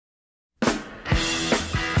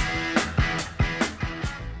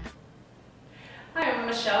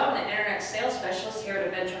Michelle. I'm the Internet Sales Specialist here at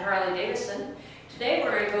Adventure Harley-Davidson. Today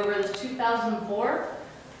we're going to go over this 2004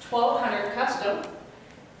 1200 Custom.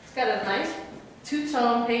 It's got a nice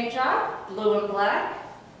two-tone paint job, blue and black.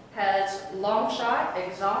 Has long shot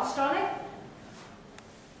exhaust on it.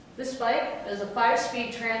 This bike is a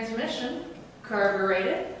 5-speed transmission,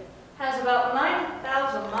 carbureted, has about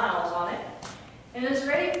 9,000 miles on it, and is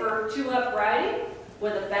ready for 2-up riding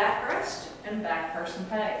with a backrest and back person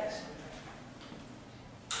pegs.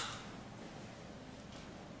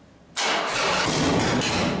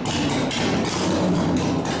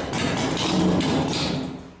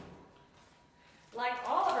 Like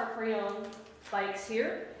all of our pre-owned bikes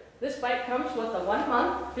here, this bike comes with a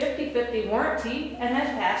 1-month 50/50 warranty and has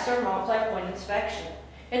passed our multi-point inspection.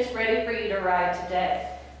 It's ready for you to ride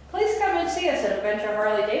today. Please come and see us at Adventure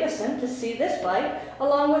Harley-Davidson to see this bike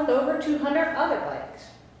along with over 200 other bikes.